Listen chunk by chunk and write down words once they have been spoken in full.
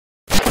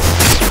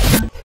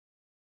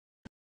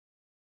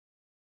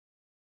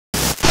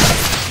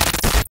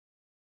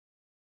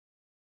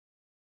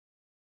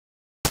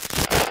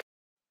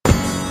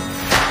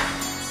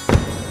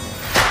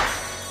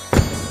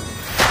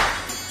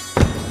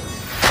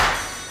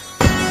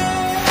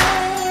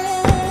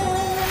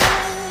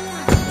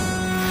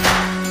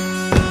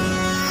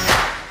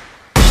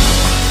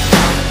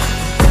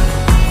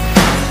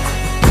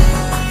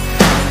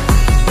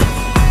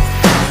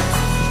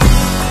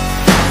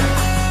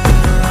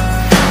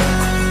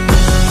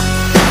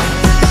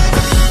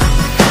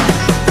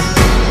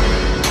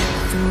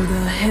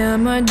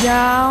are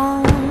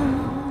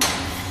down,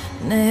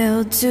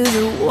 nailed to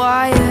the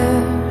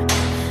wire,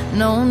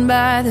 known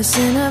by the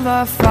sin of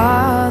our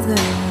fathers.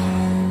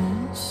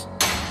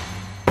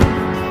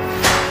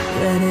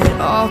 Let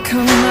it all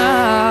come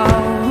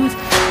out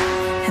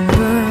and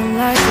burn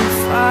like a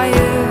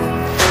fire.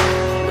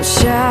 We'll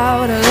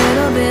shout a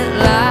little bit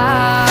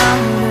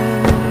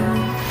louder,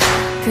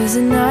 'cause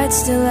the night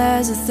still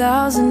has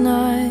 1,000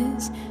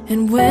 eyes.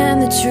 And when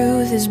the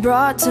truth is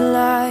brought to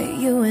light,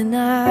 you and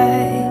I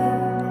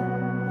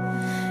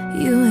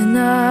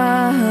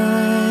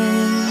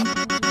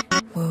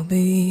will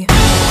be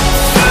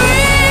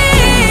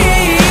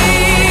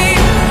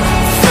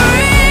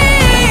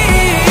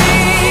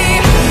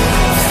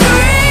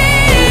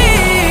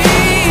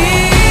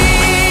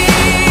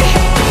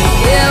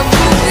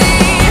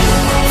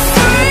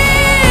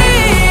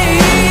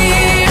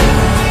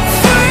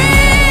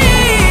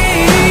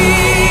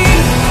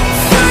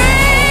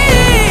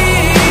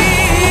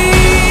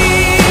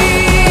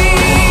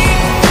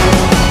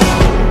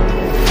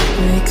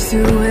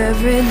through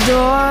every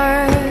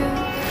door,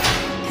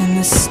 and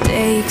the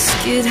stakes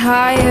get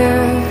higher.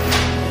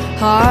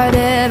 Hard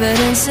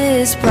evidence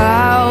is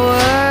power.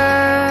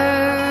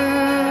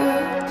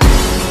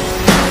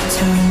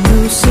 Turn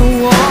loose a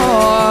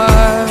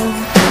war,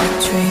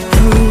 trade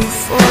proof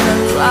for the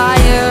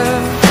liar.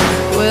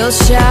 We'll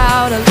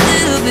shout a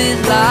little bit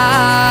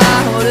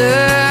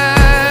louder,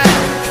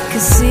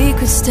 'cause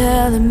secrets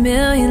tell a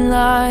million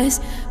lies,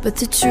 but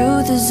the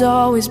truth is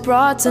always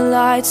brought to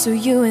light. So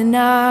you and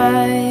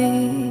I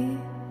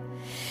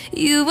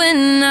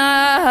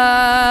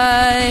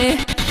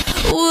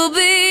will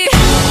be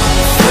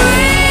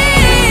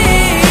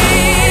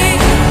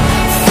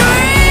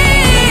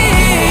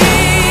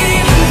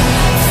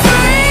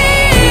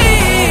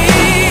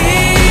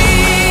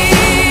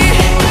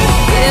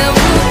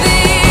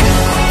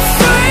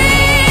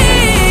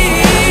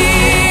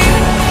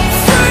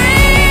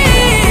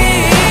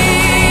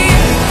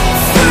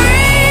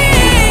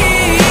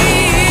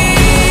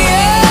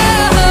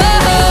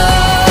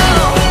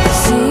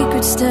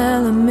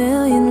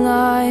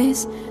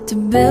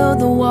build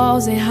the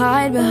walls they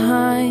hide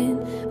behind,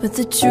 but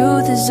the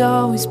truth is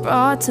always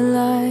brought to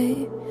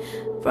light,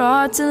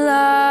 brought to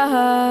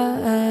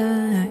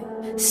light.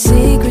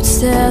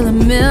 Secrets tell a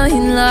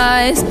million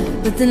lies,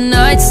 but the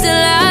night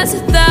still has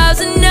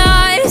 1,000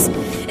 eyes.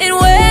 And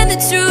when the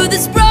truth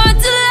is brought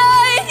to light,